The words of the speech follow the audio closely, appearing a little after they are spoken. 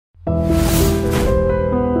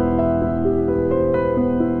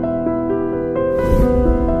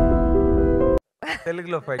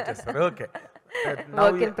Telugulo fight chestaru. Okay.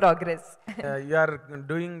 Work in progress. You are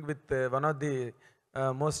doing with one of the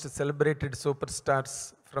most celebrated superstars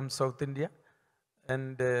from South India,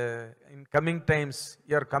 and in coming times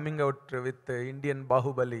you are coming out with Indian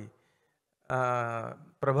Bahubali,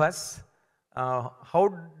 Prabhas. How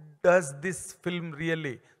does this film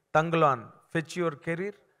really, Tangalan, fetch your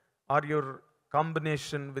career or your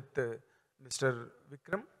combination with Mr.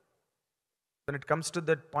 Vikram? When it comes to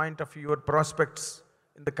that point of your prospects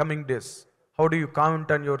in the coming days, how do you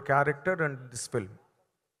comment on your character and this film?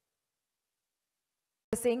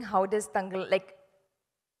 Saying how does Tangal, like,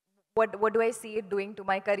 what do I see it doing to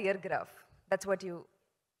my career graph? That's what you're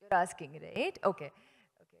asking, right? Okay.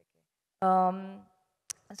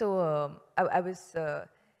 So I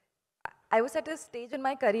was at a stage in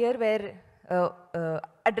my career where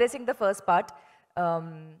addressing the first part,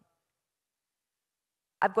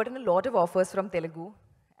 I've gotten a lot of offers from Telugu,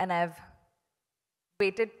 and I've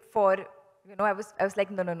waited for, I was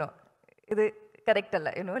like, no, this correct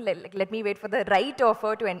alla, let me wait for the right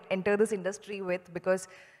offer to enter this industry with, because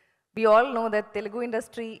we all know that Telugu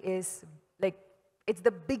industry is like, it's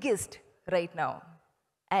the biggest right now,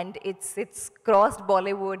 and it's crossed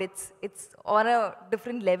Bollywood, it's on a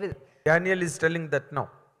different level. Daniel is telling that now.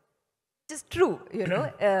 Which is true,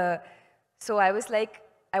 so I was like,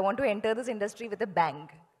 I want to enter this industry with a bang,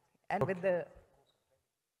 and with the,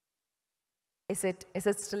 is it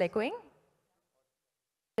still echoing?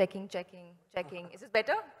 Checking. Is it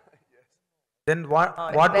better? Yes. Then what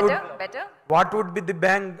would be the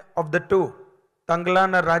bang of the two,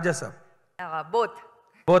 Tangalan or Rajasaab?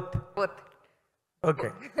 Both.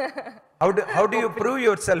 Okay. How do you prove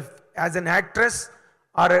yourself as an actress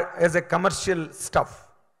or as a commercial stuff?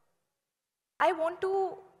 I want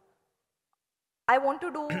to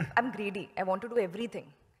do, I'm greedy. I want to do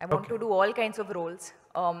everything. I want to do all kinds of roles.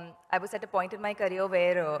 I was at a point in my career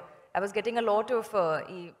where I was getting a lot of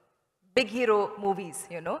big hero movies,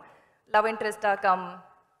 Love interest come,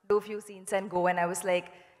 do few scenes and go. And I was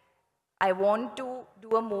like, I want to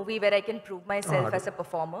do a movie where I can prove myself as a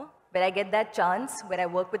performer, where I get that chance, where I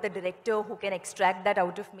work with a director who can extract that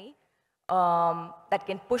out of me, that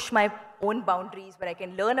can push my own boundaries, where I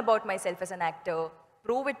can learn about myself as an actor,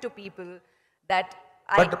 prove it to people that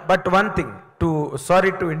But one thing,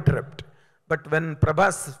 sorry to interrupt, but when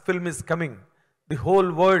Prabhas film is coming, the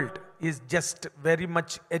whole world is just very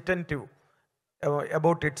much attentive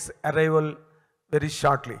about its arrival very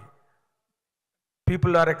shortly.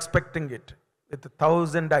 People are expecting it with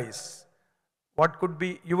 1,000 eyes. What could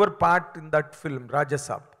be your part in that film,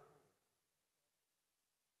 Rajasaab?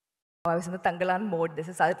 I was in the Tangalan mode. This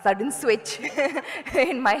is a sudden switch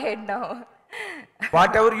in my head now.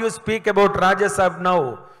 Whatever you speak about Rajasaab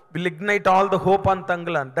now will ignite all the hope on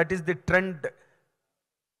Tangalan. That is the trend.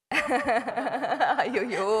 He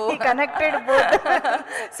connected both.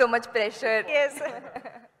 So much pressure. Yes.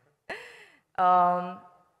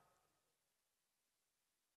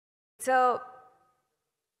 So,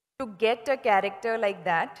 to get a character like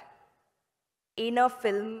that in a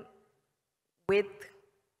film with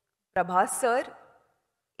Prabhas sir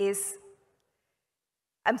is,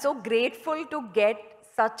 I'm so grateful to get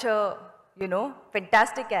such a,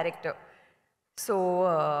 fantastic character.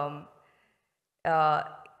 So,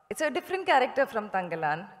 it's a different character from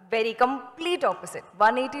Tangalan, very complete opposite,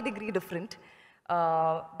 180-degree different.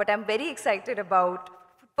 But I'm very excited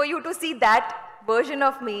for you to see that version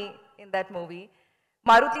of me in that movie.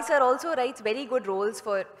 Maruti sir also writes very good roles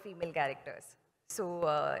for female characters. So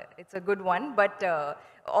it's a good one, but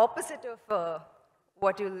opposite of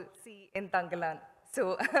what you'll see in Tangalan.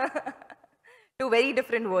 So, two very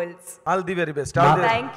different worlds. All the very best. Thank you.